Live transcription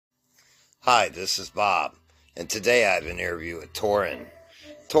Hi, this is Bob, and today I have an interview with Torrhen.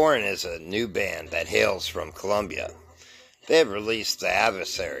 Torrhen is a new band that hails from Colombia. They have released The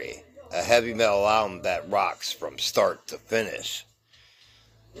Adversary, a heavy metal album that rocks from start to finish.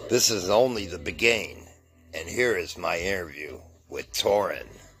 This is only the beginning, and here is my interview with Torrhen.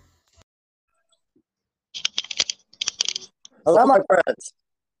 Hello, my friends.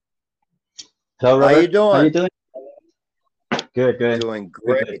 Hello, How you Robert. How you doing? doing? Good, good, Doing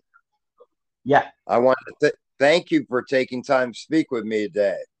good, good. great. Yeah. I want to thank you for taking time to speak with me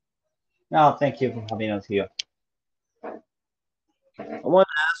today. No, thank you for having us here. I want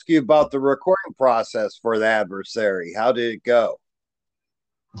to ask you about the recording process for The Adversary. How did it go?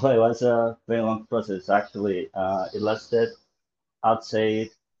 Well, it was a very long process, actually. It lasted, I'd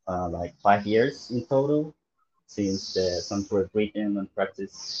say, like 5 years in total since the songs were written and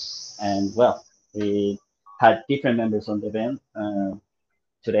practiced. And well, we had different members on the band.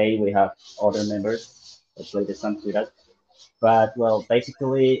 Today we have other members that play the songs with us. But well,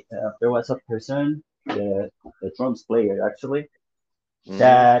 basically, there was a person, the drums player actually, Hmm.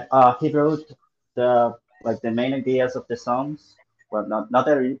 that he wrote the the main ideas of the songs. Well, not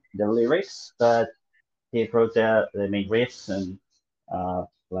the lyrics, but he wrote the main riffs and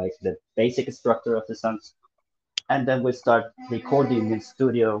like the basic structure of the songs. And then we start recording in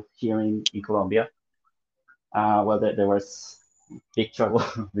studio here in Colombia. Well, there was big trouble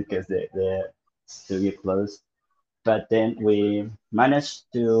because the studio closed, but then we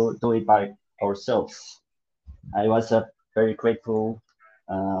managed to do it by ourselves. I was very grateful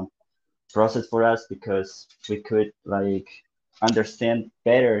um, process for us because we could like understand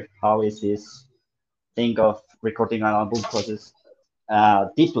better how is this thing of recording an album process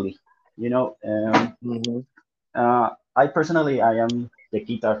deeply. You know, Hmm. I personally I am the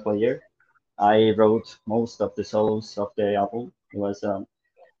guitar player. I wrote most of the solos of the album. It was a,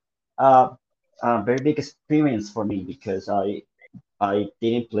 a very big experience for me because I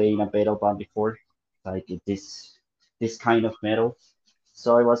didn't play in a metal band before, like this kind of metal.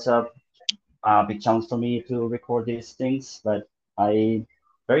 So it was a big challenge for me to record these things, but I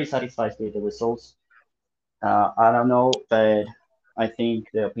very satisfied with the results. I don't know, but I think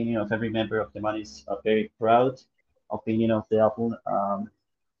the opinion of every member of the band is a very proud opinion of the album.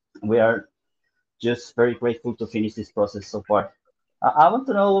 We are just very grateful to finish this process so far. I want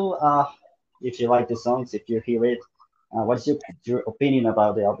to know if you like the songs, if you hear it. What's your opinion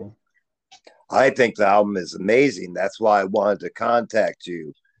about the album? I think the album is amazing. That's why I wanted to contact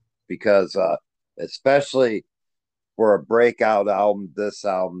you because, especially for a breakout album, this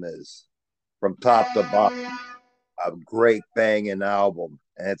album is from top to bottom a great banging album,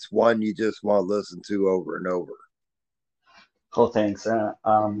 and it's one you just want to listen to over and over. Oh, thanks.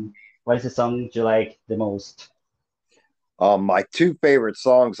 What is the song you like the most? My two favorite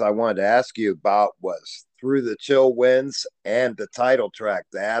songs I wanted to ask you about was "Through the Chill Winds" and the title track,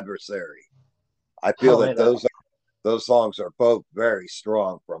 "The Adversary." I feel Oh, that yeah, those songs are both very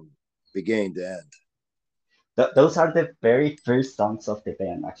strong from beginning to end. those are the very first songs of the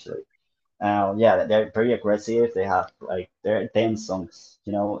band, actually. Yeah, they're very aggressive. They have like they're dance songs,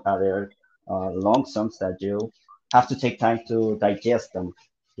 they're long songs that you have to take time to digest them,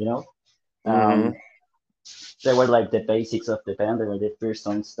 you know. Mm-hmm. Um, they were like the basics of the band. They were the first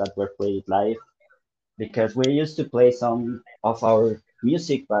songs that were played live because we used to play some of our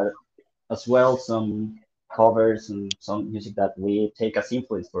music, but as well some covers and some music that we take as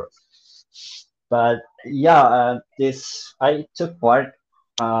influence for us. But yeah, this I took part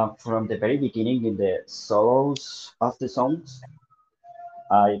from the very beginning in the solos of the songs.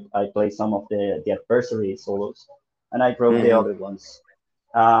 I played some of the adversary solos, and I wrote the Mm-hmm. other ones.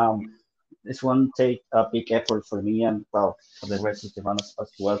 Um, this one take a big effort for me and well for the rest of the band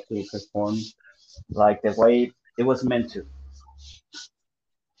as well to perform like the way it was meant to.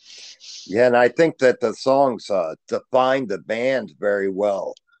 Yeah, and I think that the songs define the band very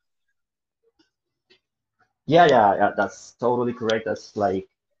well. Yeah, yeah, yeah, that's totally correct. That's like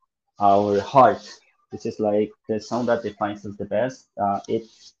our heart. This is like the sound that defines us the best.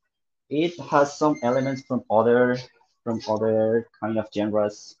 It has some elements from other kind of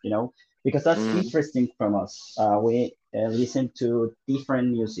genres, because that's Mm-hmm. interesting from us. We listen to different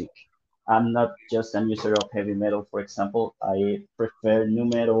music. I'm not just a user of heavy metal, for example. I prefer new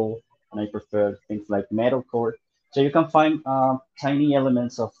metal and I prefer things like metalcore. So you can find tiny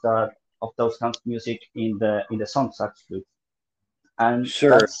elements of those kinds of music in the songs actually, and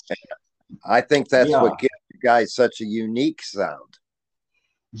Sure. that's I think that's yeah. what gives you guys such a unique sound.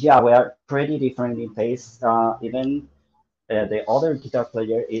 Yeah, we are pretty different in taste. Even the other guitar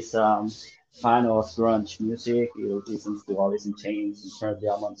player is fan of grunge music. He listens to Alice in Chains and Pearl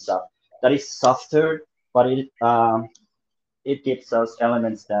Jam and stuff. that is softer, but it gives us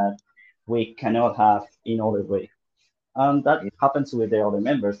elements that we cannot have in other way. And that happens with the other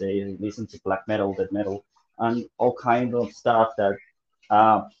members. They listen to black metal, death metal, and all kind of stuff that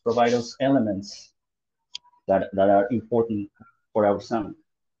provide us elements that are important for our sound.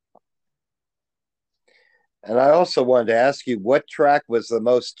 And I also wanted to ask you, what track was the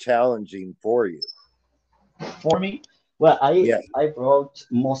most challenging for you? For me, well, Yeah. I wrote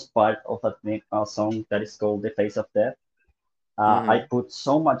most part of a song that is called "The Face of Death." I Hmm. put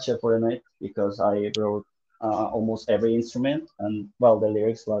so much effort in it because I wrote almost every instrument, and well, the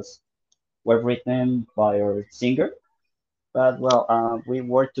lyrics were written by our singer. But well, we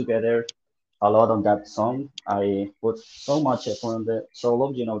worked together a lot on that song. I put so much effort on the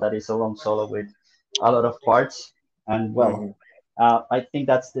solo. You know, that is a long solo with a lot of parts. And well, Hmm. I think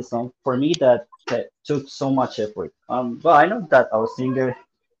that's the song for me that took so much effort. Well, I know that our singer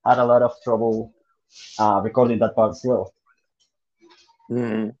had a lot of trouble recording that part as well.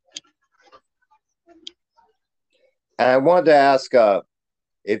 Hmm. And I wanted to ask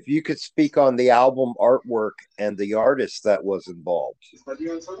if you could speak on the album artwork and the artist that was involved.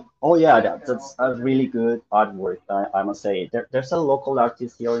 Oh yeah, that's a really good artwork. I must say. There's a local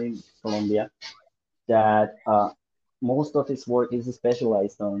artist here in Colombia that most of his work is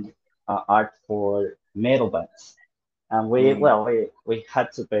specialized on art for metal bands. And Hmm. we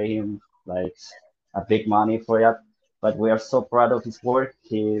had to pay him like a big money for that, but we are so proud of his work.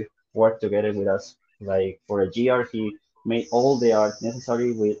 He worked together with us like for a year. He made all the art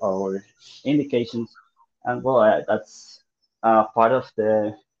necessary with our indications, and well, that's part of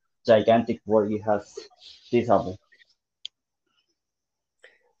the gigantic work he has this album.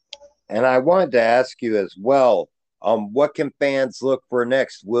 And I wanted to ask you as well, what can fans look for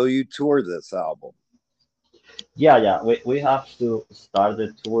next? Will you tour this album? Yeah. We have to start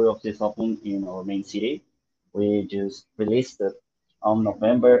the tour of this album in our main city. We just released it on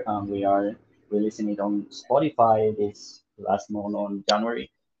November and we are releasing it on Spotify this last month on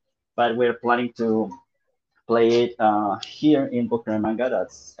January. But we're planning to play it here in Bucaramanga,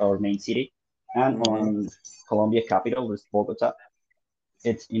 that's our main city, and Hmm. on Colombia capital, which is Bogota.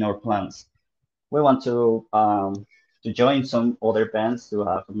 It's in our plans. We want to join some other bands to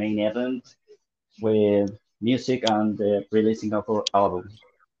have a main event with music and the releasing of our album.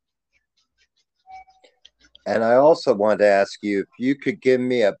 And I also wanted to ask you if you could give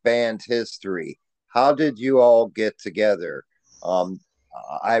me a band history. How did you all get together? Um,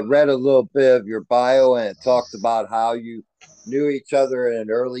 I read a little bit of your bio and it talked about how you knew each other in an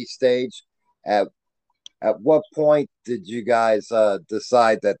early stage. At at what point did you guys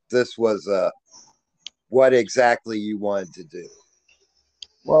decide that this was what exactly you wanted to do?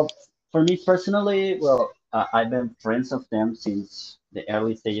 Well, for me personally, well, I've been friends of them since the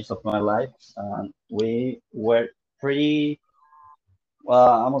early stages of my life. We were pretty,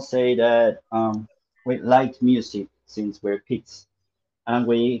 well, I must say that we liked music since we're kids, and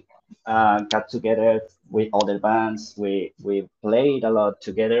we got together with other bands. We played a lot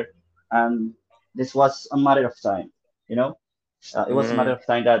together, and this was a matter of time, you know. It was a matter Hmm. of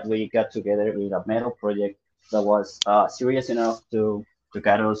time that we got together with a metal project that was serious enough to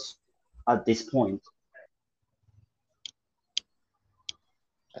get us at this point.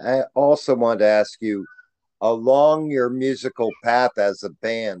 I also wanted to ask you, along your musical path as a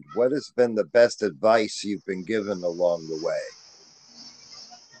band, what has been the best advice you've been given along the way?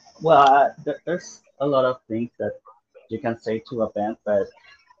 Well, there's a lot of things that you can say to a band, but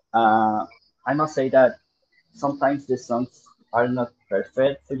I must say that sometimes the songs are not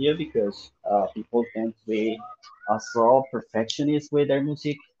perfect for you because people tend to be so perfectionist with their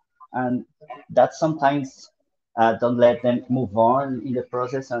music, and that sometimes don't let them move on in the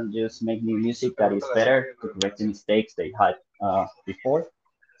process and just make new music that is better to correct the mistakes they had before.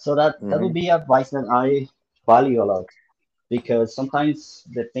 So that would Hmm. be advice that I value a lot because sometimes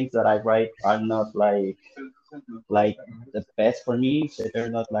the things that I write are not like the best for me. They're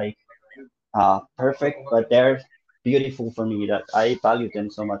not like perfect, but they're beautiful for me that I value them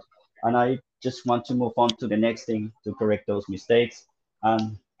so much. And I just want to move on to the next thing to correct those mistakes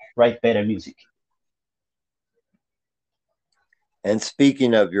and write better music. And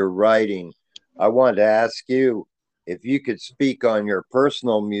speaking of your writing, I wanted to ask you if you could speak on your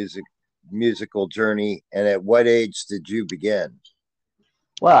personal musical journey and at what age did you begin?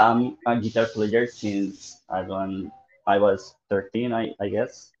 Well, I'm a guitar player since I was 13, I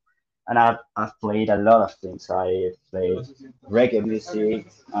guess. And I've played a lot of things. I played reggae music,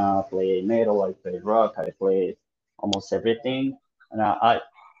 I played metal, I played rock, I played almost everything. And I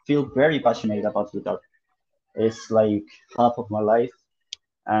feel very passionate about guitar. It's like half of my life.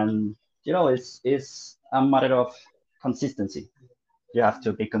 And it's a matter of consistency. You have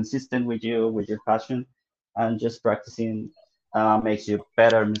to be consistent with your passion, and just practicing makes you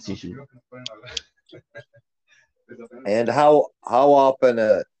better musician. And how often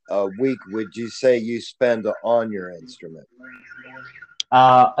a week would you say you spend on your instrument?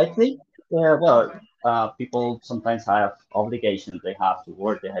 I think, well, people sometimes have obligations. They have to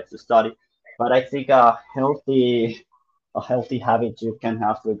work, they have to study. But I think a healthy habit you can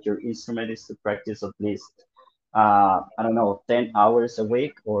have with your instrument is to practice at least, I don't know, 10 hours a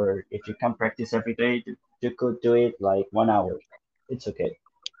week. Or if you can practice every day, you could do it like 1 hour. It's okay.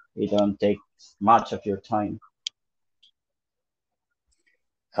 It don't take much of your time.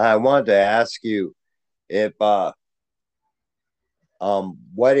 I wanted to ask you if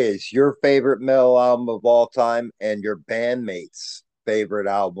what is your favorite metal album of all time and your bandmates' favorite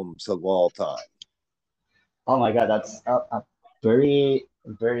albums of all time? Oh my God, that's a very,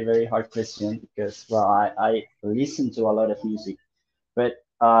 very, very hard question because, well, I listen to a lot of music. But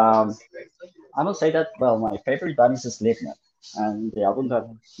I must say that, well, my favorite band is Slipknot, and the album that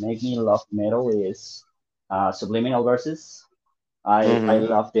made me love metal is Subliminal Verses. I Mm-hmm.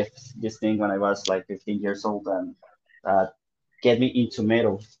 loved this thing when I was like 15 years old, and that get me into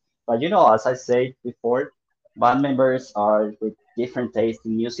metal. But as I said before, band members are with different tastes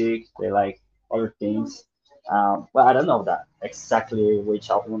in music. They like other things. Well, I don't know that exactly which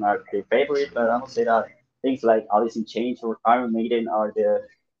album are their favorite, but I must say that things like Alice in Chains or Iron Maiden are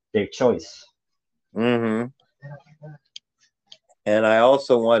their choice. Mm-hmm. And I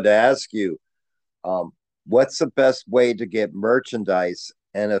also wanted to ask you, um, what's the best way to get merchandise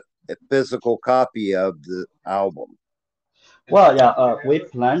and a physical copy of the album? Well, yeah, we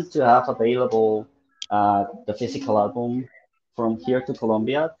plan to have available the physical album from here to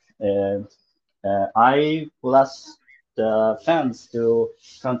Colombia. Uh, I will ask the fans to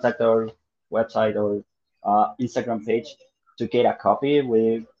contact our website or Instagram page to get a copy.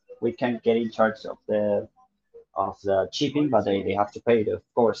 We can get in charge of the shipping, but they have to pay it, of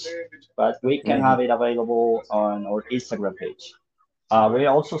course. But we can Mm-hmm. have it available on our Instagram page. We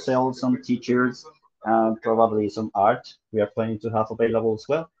also sell some t-shirts and probably some art we are planning to have available as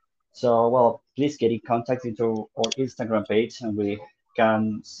well. So, well, please get in contact into our Instagram page and we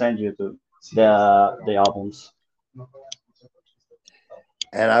can send you to the albums.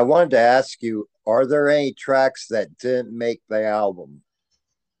 And I wanted to ask you, are there any tracks that didn't make the album?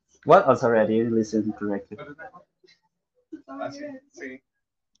 What? Oh, sorry, I didn't listen correctly.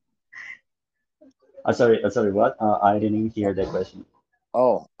 Sorry, what? I didn't hear the question.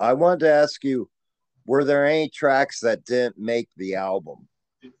 Oh, I wanted to ask you, were there any tracks that didn't make the album?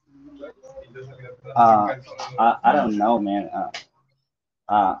 Uh, I don't know, man.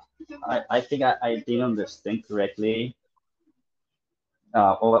 Uh, I think I didn't understand correctly.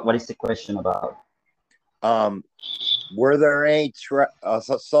 What is the question about? Um, were there any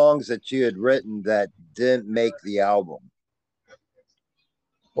songs that you had written that didn't make the album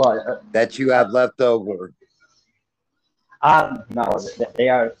Well, that you have left over? no, they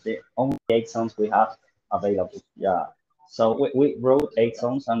are the only 8 songs we have available. Yeah. So we wrote 8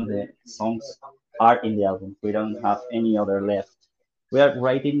 songs and the songs are in the album. We don't have any other left. We are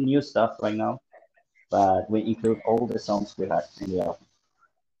writing new stuff right now, but we include all the songs we had in the album.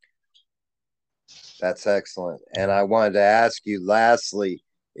 That's excellent. And I wanted to ask you, lastly,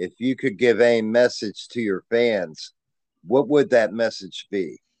 if you could give a message to your fans, what would that message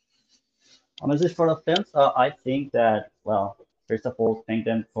be? A message for the fans, I think that, well, first of all, thank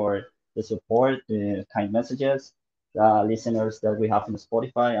them for the support, the kind messages, the listeners that we have on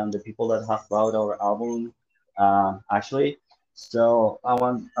Spotify, and the people that have bought our album, actually. So I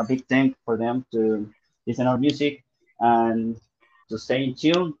want a big thank for them to listen our music and to stay in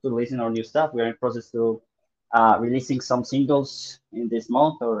tune to listen our new stuff. We're in process to releasing some singles in this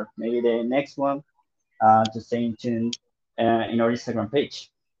month or maybe the next one. To stay in tune in our Instagram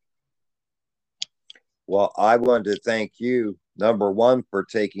page. Well, I wanted to thank you, number one, for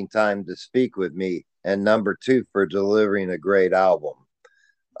taking time to speak with me, and number two, for delivering a great album.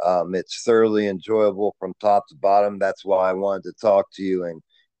 It's thoroughly enjoyable from top to bottom. That's why I wanted to talk to you and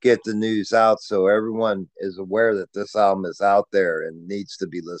get the news out so everyone is aware that this album is out there and needs to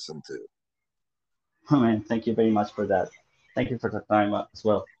be listened to. Oh, man, thank you very much for that. Thank you for the time as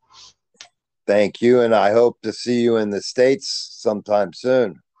well. Thank you, and I hope to see you in the States sometime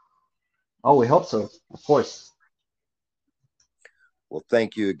soon. Oh, we hope so, of course. Well,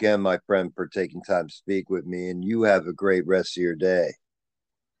 thank you again, my friend, for taking time to speak with me, and you have a great rest of your day.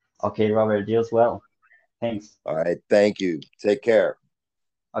 Okay, Robert, you as well. Thanks. All right. Thank you. Take care.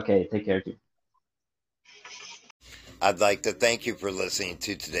 Okay, take care, too. I'd like to thank you for listening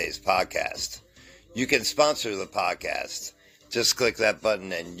to today's podcast. You can sponsor the podcast. Just click that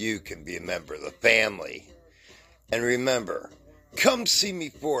button and you can be a member of the family. And remember, come see me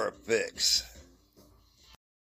for a fix.